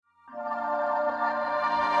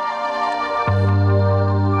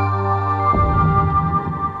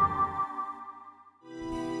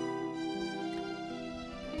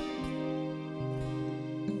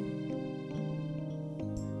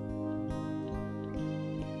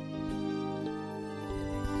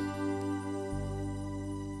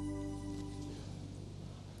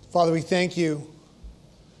Father, we thank you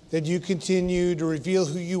that you continue to reveal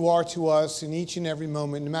who you are to us in each and every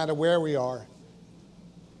moment, no matter where we are.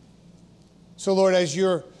 So, Lord, as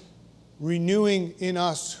you're renewing in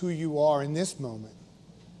us who you are in this moment,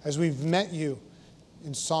 as we've met you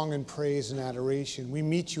in song and praise and adoration, we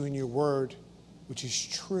meet you in your word, which is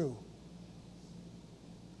true.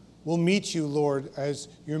 We'll meet you, Lord, as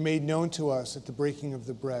you're made known to us at the breaking of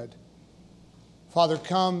the bread. Father,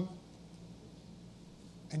 come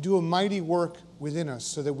and do a mighty work within us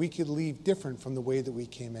so that we could leave different from the way that we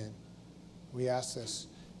came in. We ask this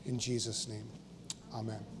in Jesus' name.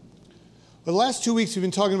 Amen. Well, the last 2 weeks we've been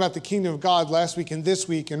talking about the kingdom of God, last week and this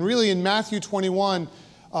week. And really in Matthew 21,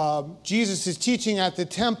 Jesus is teaching at the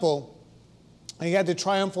temple. And he had the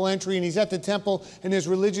triumphal entry, and he's at the temple, and there's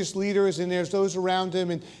religious leaders, and there's those around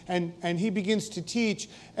him, and he begins to teach.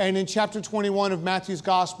 And in chapter 21 of Matthew's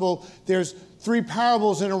gospel, there's 3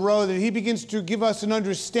 parables in a row that he begins to give us an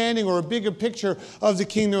understanding or a bigger picture of the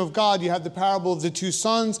kingdom of God. You have the parable of the 2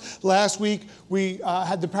 sons. Last week, we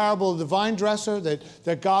had the parable of the vine dresser,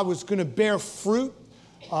 that God was going to bear fruit.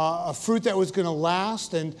 A fruit that was going to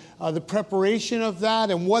last, and the preparation of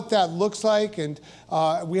that and what that looks like. And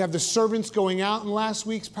we have the servants going out in last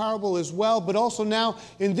week's parable as well. But also now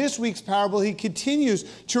in this week's parable, he continues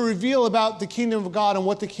to reveal about the kingdom of God and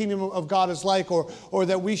what the kingdom of God is like, or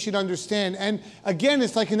that we should understand. And again,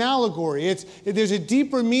 it's like an allegory. There's a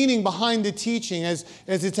deeper meaning behind the teaching as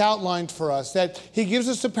it's outlined for us, that he gives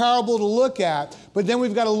us a parable to look at, but then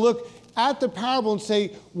we've got to look at the parable and say,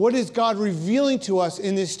 what is God revealing to us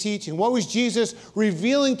in this teaching? What was Jesus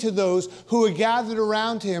revealing to those who were gathered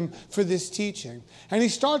around him for this teaching? And he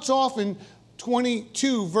starts off in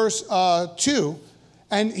 22, verse 2,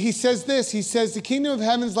 and he says this. He says, the kingdom of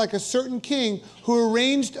heaven is like a certain king who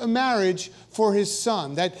arranged a marriage for his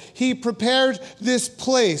son, that he prepared this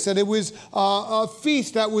place, that it was a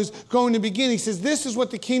feast that was going to begin. He says, this is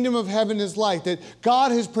what the kingdom of heaven is like, that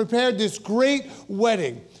God has prepared this great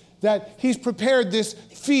wedding, that he's prepared this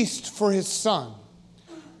feast for his son.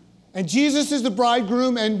 And Jesus is the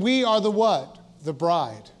bridegroom, and we are the what? The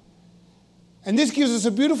bride. And this gives us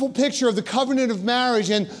a beautiful picture of the covenant of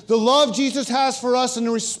marriage and the love Jesus has for us and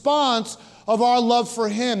the response of our love for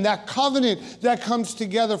him, that covenant that comes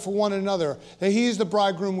together for one another, that he is the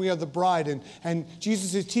bridegroom, we are the bride. And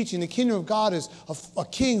Jesus is teaching the kingdom of God is a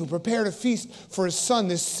king who prepared a feast for his son,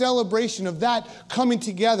 this celebration of that coming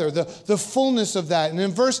together, the fullness of that. And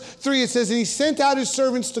in verse 3 it says, and he sent out his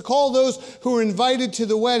servants to call those who were invited to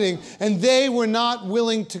the wedding, and they were not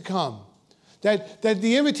willing to come. That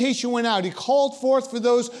the invitation went out. He called forth for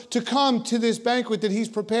those to come to this banquet that he's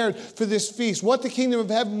prepared for this feast, what the kingdom of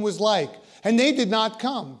heaven was like. And they did not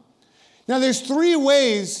come. Now, there's 3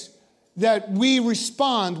 ways that we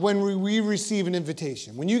respond when we receive an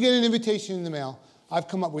invitation. When you get an invitation in the mail, I've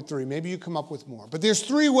come up with 3. Maybe you come up with more. But there's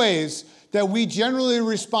 3 ways that we generally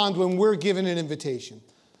respond when we're given an invitation.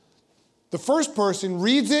 The first person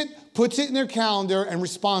reads it, puts it in their calendar, and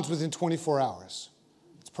responds within 24 hours.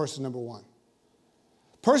 That's person number 1.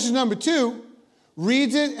 Person number 2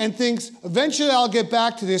 reads it and thinks, eventually I'll get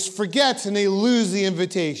back to this, forgets, and they lose the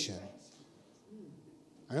invitation.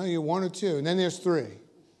 I know you're 1 or 2, and then there's 3.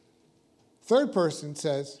 Third person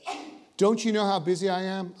says, don't you know how busy I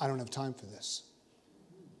am? I don't have time for this.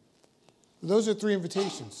 Those are 3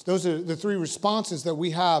 invitations. Those are the 3 responses that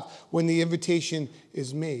we have when the invitation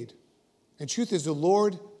is made. And truth is, the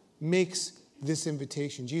Lord makes this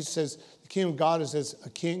invitation. Jesus says the kingdom of God is as a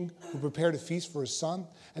king who prepared a feast for his son,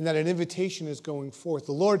 and that an invitation is going forth.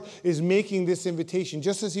 The Lord is making this invitation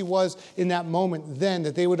just as he was in that moment then,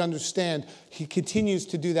 that they would understand. He continues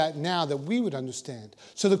to do that now, that we would understand.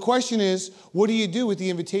 So the question is, what do you do with the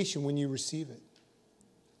invitation when you receive it?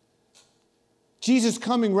 Jesus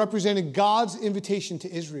coming represented God's invitation to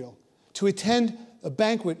Israel to attend a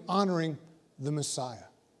banquet honoring the Messiah.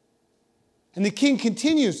 And the king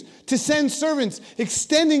continues to send servants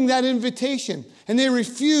extending that invitation, and they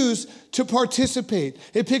refuse to participate.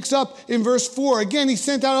 It picks up in verse 4. Again, he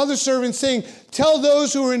sent out other servants saying, tell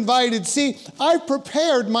those who are invited, see, I've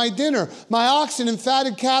prepared my dinner. My oxen and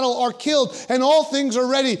fatted cattle are killed, and all things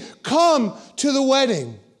are ready. Come to the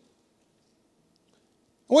wedding.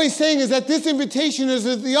 What he's saying is that this invitation is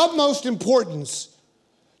of the utmost importance.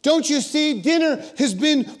 Don't you see? Dinner has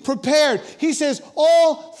been prepared. He says,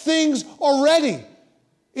 all things are ready.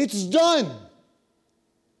 It's done.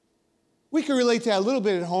 We can relate to that a little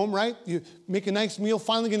bit at home, right? You make a nice meal,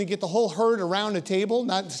 finally going to get the whole herd around a table,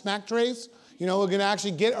 not in snack trays. You know, we're going to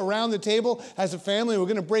actually get around the table as a family. We're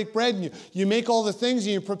going to break bread, and you make all the things,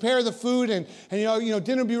 and you prepare the food, and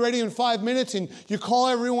dinner will be ready in 5 minutes, and you call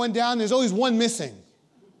everyone down. There's always one missing.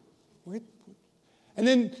 And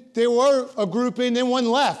then there were a group in, then one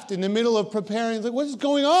left in the middle of preparing. It's like, what is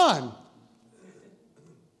going on?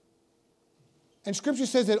 And Scripture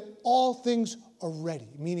says that all things are ready,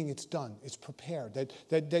 meaning it's done, it's prepared,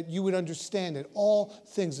 that you would understand that all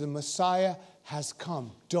things, the Messiah has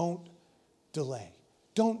come. Don't delay.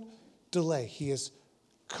 Don't delay. He has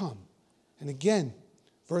come. And again,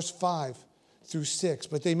 verse 5 through 6,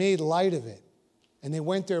 but they made light of it, and they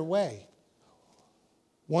went their way.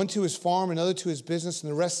 One to his farm, another to his business,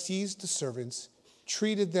 and the rest seized the servants,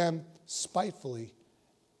 treated them spitefully,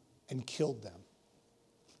 and killed them.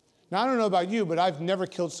 Now, I don't know about you, but I've never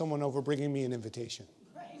killed someone over bringing me an invitation.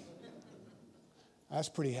 That's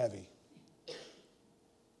pretty heavy.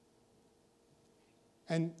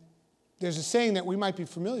 And there's a saying that we might be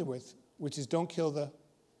familiar with, which is don't kill the...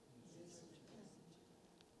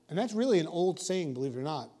 And that's really an old saying, believe it or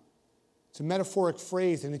not. It's a metaphoric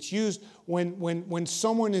phrase, and it's used when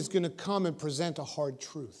someone is going to come and present a hard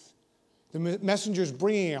truth. The messenger is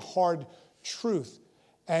bringing a hard truth,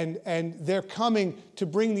 and they're coming to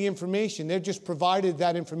bring the information. They've just provided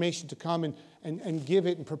that information to come and give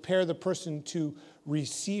it and prepare the person to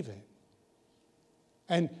receive it.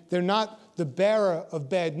 And they're not the bearer of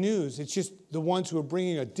bad news. It's just the ones who are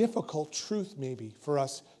bringing a difficult truth maybe for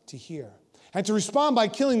us to hear. And to respond by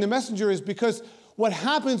killing the messenger is because what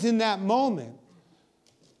happens in that moment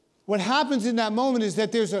is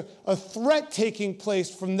that there's a threat taking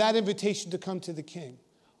place from that invitation to come to the king.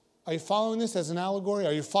 Are you following this as an allegory?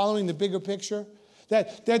 Are you following the bigger picture?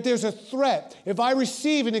 That there's a threat. If I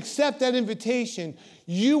receive and accept that invitation,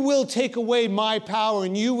 you will take away my power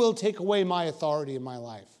and you will take away my authority in my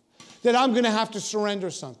life. That I'm going to have to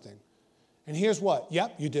surrender something. And here's what.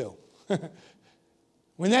 Yep, you do.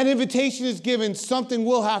 When that invitation is given, something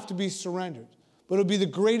will have to be surrendered. But it'll be the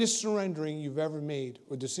greatest surrendering you've ever made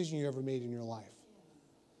or decision you ever made in your life.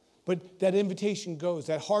 But that invitation goes,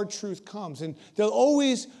 that hard truth comes, and there'll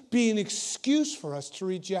always be an excuse for us to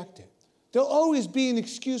reject it. There'll always be an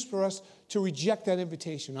excuse for us to reject that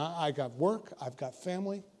invitation. I got work, I've got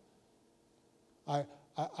family,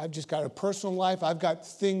 I've just got a personal life, I've got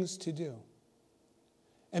things to do.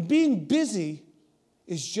 And being busy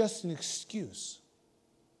is just an excuse.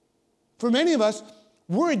 For many of us,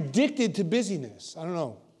 we're addicted to busyness. I don't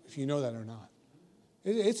know if you know that or not.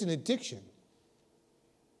 It's an addiction.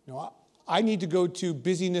 You know, I need to go to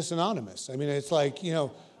Busyness Anonymous. I mean, it's like, you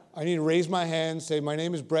know, I need to raise my hand, say, my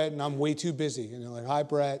name is Brett, and I'm way too busy. And they're like, hi,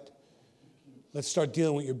 Brett. Let's start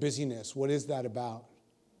dealing with your busyness. What is that about?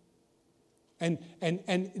 And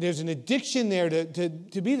there's an addiction there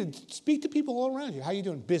to speak to people all around you. How you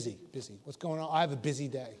doing? Busy. What's going on? I have a busy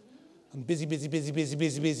day. I'm busy.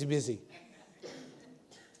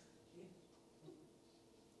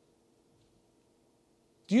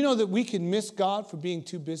 Do you know that we can miss God for being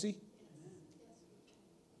too busy?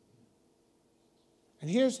 And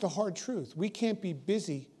here's the hard truth. We can't be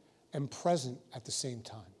busy and present at the same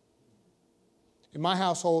time. In my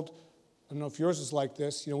household, I don't know if yours is like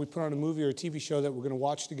this, you know, we put on a movie or a TV show that we're going to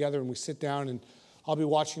watch together, and we sit down, and I'll be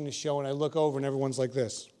watching the show, and I look over, and everyone's like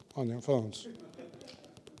this on their phones.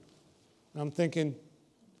 And I'm thinking,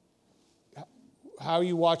 how are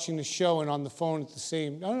you watching the show and on the phone at the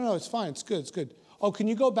same? No, it's fine. It's good. Oh, can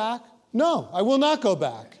you go back? No, I will not go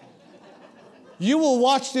back. You will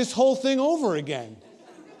watch this whole thing over again.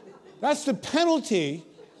 That's the penalty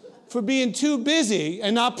for being too busy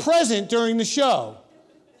and not present during the show.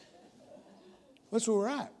 That's where we're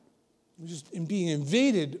at. We're just being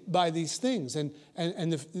invaded by these things. And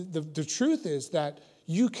the truth is that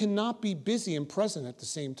you cannot be busy and present at the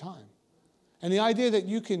same time. And the idea that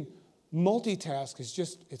you can multitask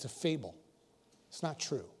is it's a fable. It's not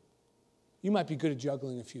true. You might be good at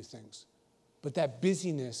juggling a few things, but that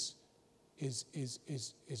busyness is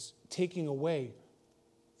taking away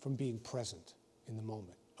from being present in the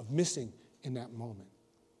moment, of missing in that moment.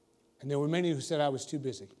 And there were many who said I was too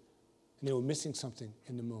busy, and they were missing something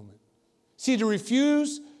in the moment. See, to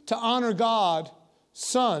refuse to honor God,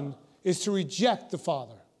 Son, is to reject the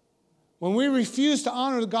Father. When we refuse to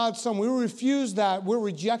honor God's Son, we refuse that, we're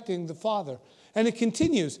rejecting the Father. And it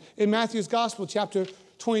continues in Matthew's Gospel, chapter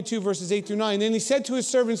 22, verses 8 through 9. Then he said to his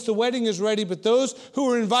servants, the wedding is ready, but those who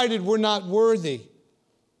were invited were not worthy.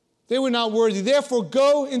 They were not worthy. Therefore,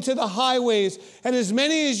 go into the highways, and as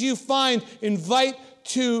many as you find, invite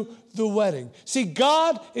to the wedding. See,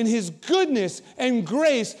 God, in his goodness and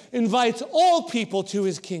grace, invites all people to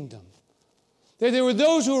his kingdom. There were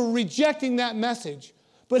those who were rejecting that message,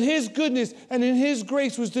 but his goodness and in his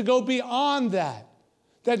grace was to go beyond that.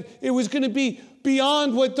 That it was going to be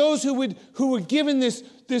beyond what those who were given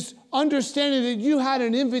this understanding that you had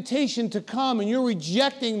an invitation to come and you're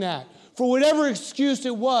rejecting that. for whatever excuse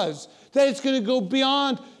it was, that it's going to go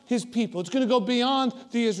beyond his people. It's going to go beyond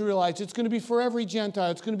the Israelites. It's going to be for every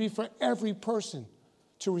Gentile. It's going to be for every person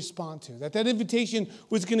to respond to. That invitation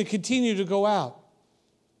was going to continue to go out.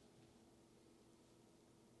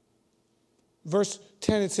 Verse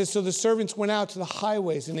 10, it says, so the servants went out to the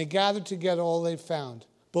highways, and they gathered together all they found,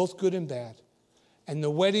 both good and bad. And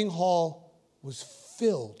the wedding hall was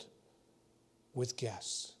filled with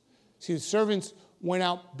guests. See, the servants went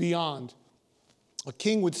out beyond. A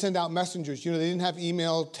king would send out messengers. They didn't have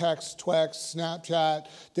email, text, Twex, Snapchat.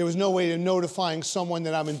 There was no way of notifying someone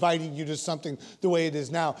that I'm inviting you to something the way it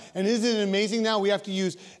is now. And isn't it amazing now? We have to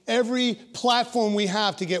use every platform we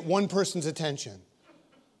have to get one person's attention.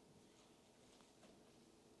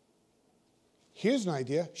 Here's an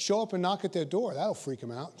idea. Show up and knock at their door. That'll freak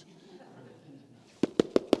them out.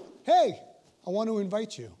 Hey, I want to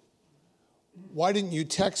invite you. Why didn't you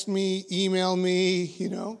text me, email me,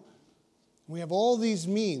 We have all these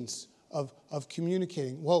means of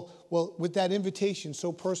communicating. Well, with that invitation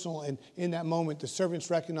so personal, and in that moment, the servants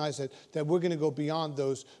recognize that we're going to go beyond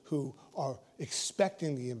those who are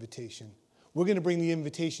expecting the invitation. We're going to bring the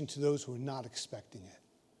invitation to those who are not expecting it.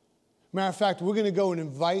 Matter of fact, we're going to go and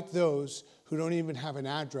invite those who don't even have an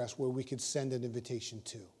address where we could send an invitation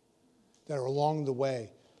to, that are along the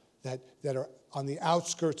way, that are on the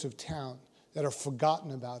outskirts of town, that are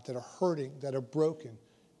forgotten about, that are hurting, that are broken.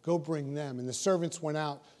 Go bring them. And the servants went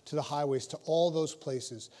out to the highways, to all those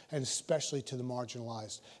places, and especially to the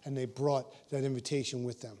marginalized. And they brought that invitation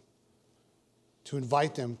with them to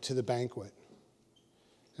invite them to the banquet.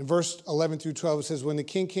 In verse 11 through 12, it says, when the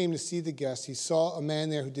king came to see the guests, he saw a man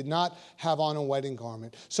there who did not have on a wedding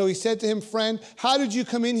garment. So he said to him, friend, how did you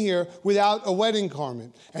come in here without a wedding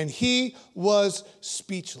garment? And he was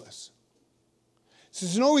speechless. This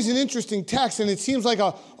is always an interesting text, and it seems like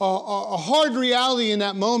a hard reality in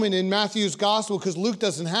that moment in Matthew's gospel, because Luke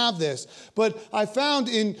doesn't have this. But I found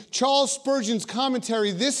in Charles Spurgeon's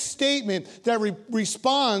commentary this statement that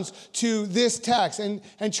responds to this text. And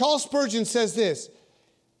Charles Spurgeon says this,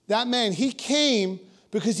 that man, he came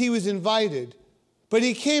because he was invited, but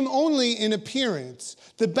he came only in appearance.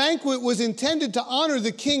 The banquet was intended to honor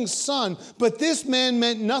the king's son, but this man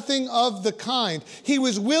meant nothing of the kind. He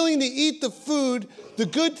was willing to eat the food, the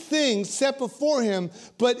good things set before him,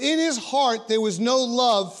 but in his heart there was no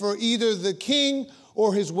love for either the king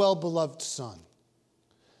or his well-beloved son.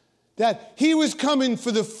 That he was coming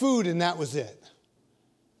for the food and that was it.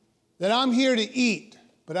 That I'm here to eat,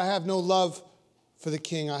 but I have no love for the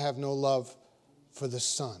king, I have no love for the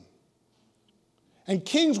son. And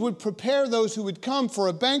kings would prepare those who would come for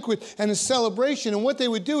a banquet and a celebration. And what they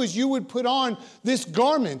would do is you would put on this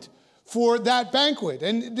garment for that banquet.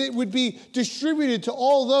 And it would be distributed to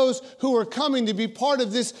all those who were coming to be part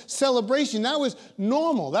of this celebration. That was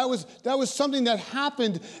normal. That was something that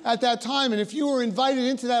happened at that time. And if you were invited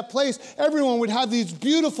into that place, everyone would have these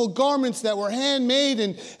beautiful garments that were handmade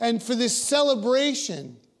and for this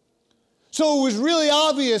celebration. So it was really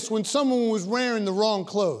obvious when someone was wearing the wrong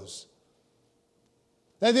clothes.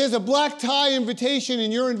 That there's a black tie invitation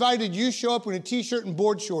and you're invited, you show up in a t-shirt and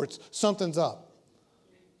board shorts, something's up.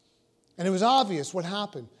 And it was obvious what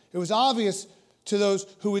happened. It was obvious to those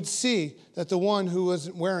who would see that the one who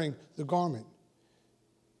wasn't wearing the garment.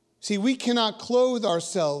 See, we cannot clothe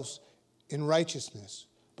ourselves in righteousness,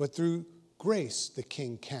 but through grace the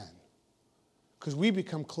king can. Because we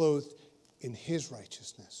become clothed in his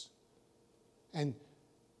righteousness. And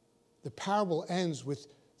the parable ends with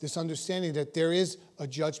this understanding that there is a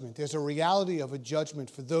judgment. There's a reality of a judgment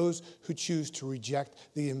for those who choose to reject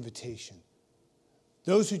the invitation.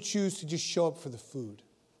 Those who choose to just show up for the food,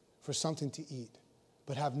 for something to eat,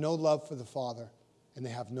 but have no love for the Father, and they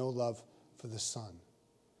have no love for the Son.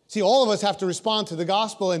 See, all of us have to respond to the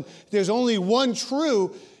gospel, and there's only one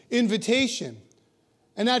true invitation.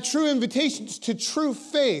 And that true invitation is to true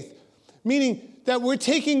faith, meaning that we're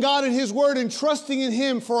taking God at his word and trusting in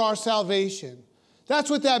him for our salvation. That's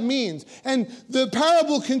what that means. And the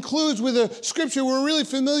parable concludes with a scripture we're really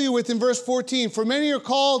familiar with in verse 14. For many are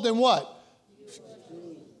called and what?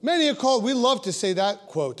 Many are called. We love to say that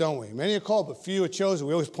quote, don't we? Many are called, but few are chosen.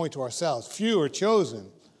 We always point to ourselves. Few are chosen.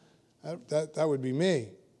 That would be me.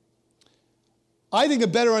 I think a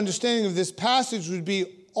better understanding of this passage would be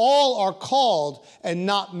all are called and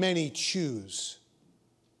not many choose.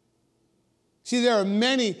 See, there are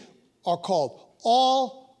many are called.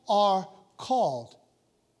 All are called.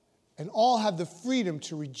 And all have the freedom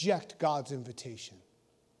to reject God's invitation.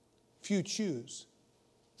 Few choose.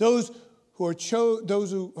 Those who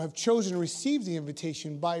have chosen to receive the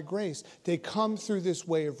invitation by grace, they come through this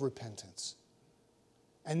way of repentance.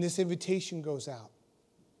 And this invitation goes out.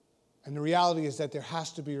 And the reality is that there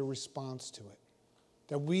has to be a response to it,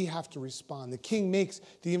 that we have to respond. The King makes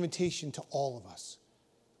the invitation to all of us.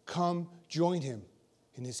 Come join him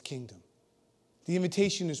in his kingdom. The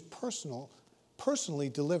invitation is personally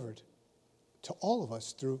delivered to all of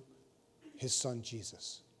us through his son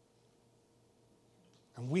Jesus.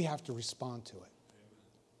 And we have to respond to it.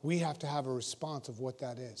 We have to have a response of what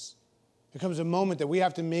that is. There comes a moment that we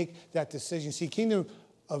have to make that decision. See, kingdom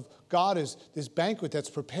of God is this banquet that's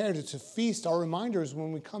prepared. It's a feast. Our reminder is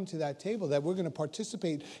when we come to that table that we're going to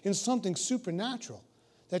participate in something supernatural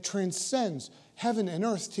that transcends heaven and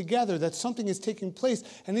earth together, that something is taking place.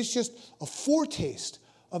 And it's just a foretaste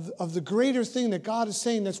of the greater thing that God is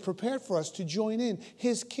saying that's prepared for us to join in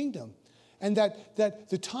his kingdom. And that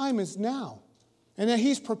the time is now. And that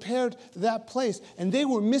he's prepared that place. And they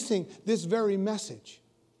were missing this very message.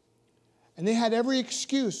 And they had every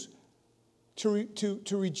excuse to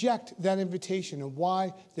reject that invitation and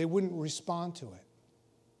why they wouldn't respond to it.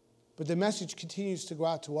 But the message continues to go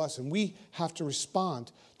out to us, and we have to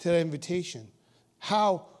respond to that invitation.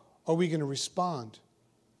 How are we going to respond?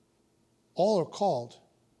 All are called,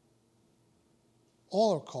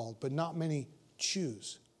 but not many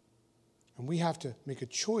choose. And we have to make a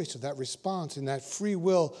choice of that response and that free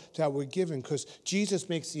will that we're given, because Jesus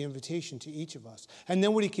makes the invitation to each of us. And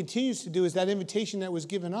then what he continues to do is that invitation that was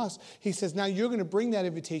given us, he says, now you're going to bring that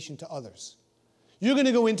invitation to others. You're going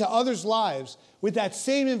to go into others' lives with that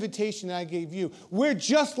same invitation that I gave you. We're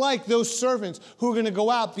just like those servants who are going to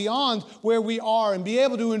go out beyond where we are and be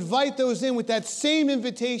able to invite those in with that same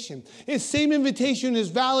invitation. If same invitation is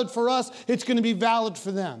valid for us, it's going to be valid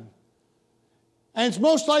for them. And it's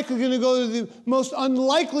most likely going to go to the most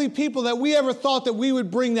unlikely people that we ever thought that we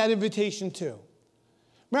would bring that invitation to.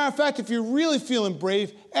 Matter of fact, if you're really feeling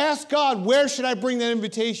brave, ask God, where should I bring that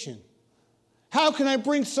invitation? How can I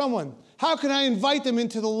bring someone? How can I invite them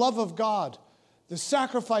into the love of God, the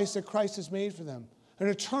sacrifice that Christ has made for them, an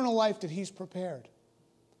eternal life that he's prepared?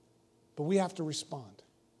 But we have to respond.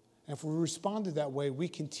 And if we responded that way, we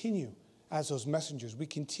continue as those messengers. We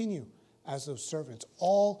continue as those servants.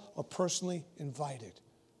 All are personally invited.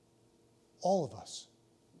 All of us.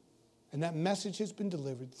 And that message has been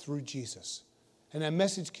delivered through Jesus. And that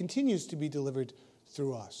message continues to be delivered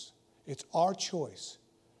through us. It's our choice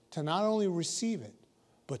to not only receive it,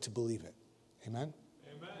 but to believe it. Amen?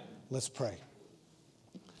 Amen. Let's pray.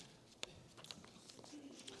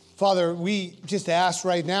 Father, we just ask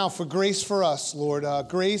right now for grace for us, Lord.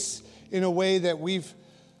 Grace in a way that we've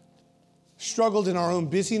struggled in our own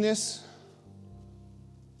busyness,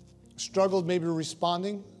 struggled maybe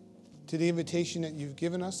responding to the invitation that you've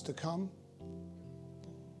given us to come.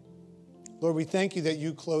 Lord, we thank you that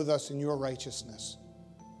you clothe us in your righteousness.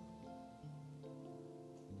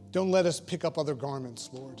 Don't let us pick up other garments,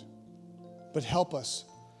 Lord, but help us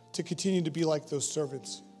to continue to be like those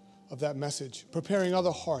servants of that message, preparing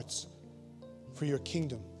other hearts for your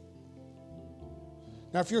kingdom.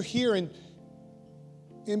 Now, if you're here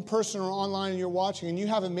in person or online and you're watching and you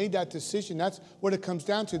haven't made that decision, that's what it comes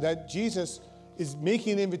down to, that Jesus is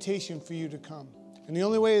making an invitation for you to come. And the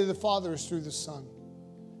only way to the Father is through the Son.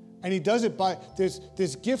 And he does it by,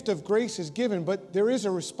 this gift of grace is given, but there is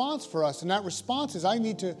a response for us. And that response is, I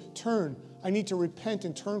need to turn. I need to repent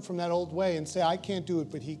and turn from that old way and say, I can't do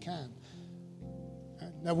it, but he can.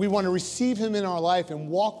 Now, we want to receive him in our life and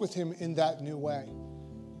walk with him in that new way.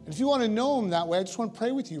 And if you want to know him that way, I just want to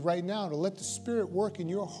pray with you right now to let the Spirit work in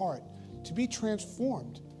your heart to be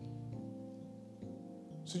transformed.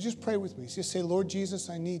 So just pray with me. Just say, Lord Jesus,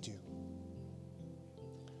 I need you.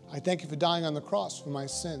 I thank you for dying on the cross for my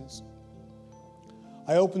sins.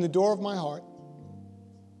 I open the door of my heart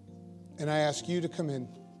and I ask you to come in.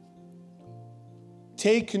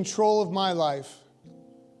 Take control of my life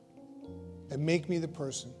and make me the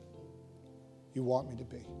person you want me to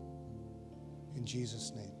be. In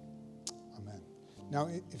Jesus' name, amen. Now,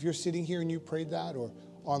 if you're sitting here and you prayed that, or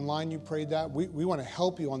online you prayed that, we want to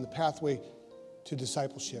help you on the pathway to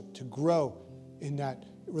discipleship, to grow in that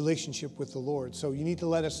relationship with the Lord. So you need to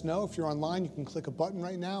let us know. If you're online, you can click a button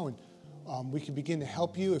right now and we can begin to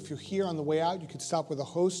help you. If you're here on the way out, you can stop with a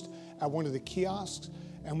host at one of the kiosks,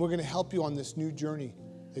 and we're going to help you on this new journey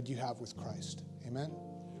that you have with Christ. Amen?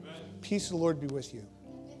 Amen. Peace of the Lord be with you.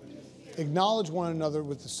 Acknowledge one another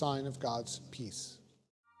with the sign of God's peace.